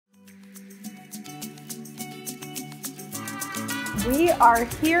We are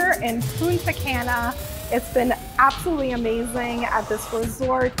here in Punta Cana. It's been absolutely amazing at this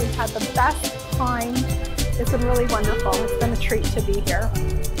resort. We've had the best time. It's been really wonderful. It's been a treat to be here.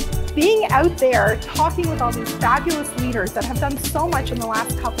 Being out there, talking with all these fabulous leaders that have done so much in the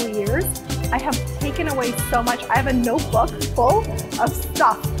last couple of years, I have taken away so much. I have a notebook full of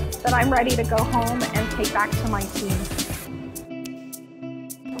stuff that I'm ready to go home and take back to my team.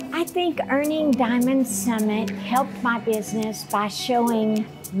 I think earning Diamond Summit helped my business by showing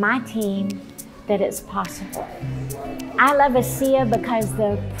my team that it's possible. I love ASEA because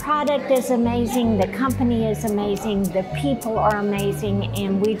the product is amazing, the company is amazing, the people are amazing,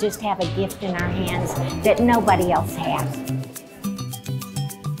 and we just have a gift in our hands that nobody else has.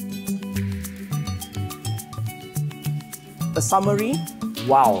 A summary,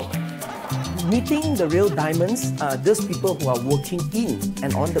 wow. Meeting the real diamonds, those people who are working in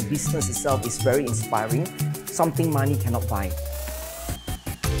and on the business itself is very inspiring, something money cannot buy.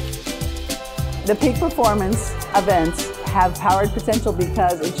 The peak performance events have powered potential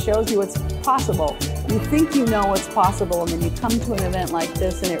because it shows you what's possible. You think you know what's possible, and then you come to an event like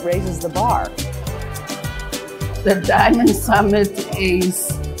this and it raises the bar. The Diamond Summit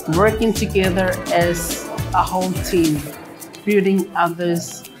is working together as a whole team, building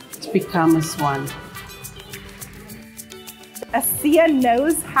others to become as one. ASEA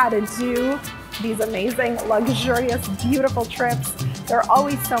knows how to do these amazing, luxurious, beautiful trips. They're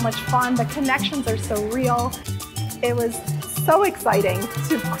always so much fun. The connections are so real. It was so exciting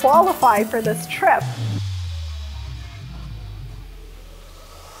to qualify for this trip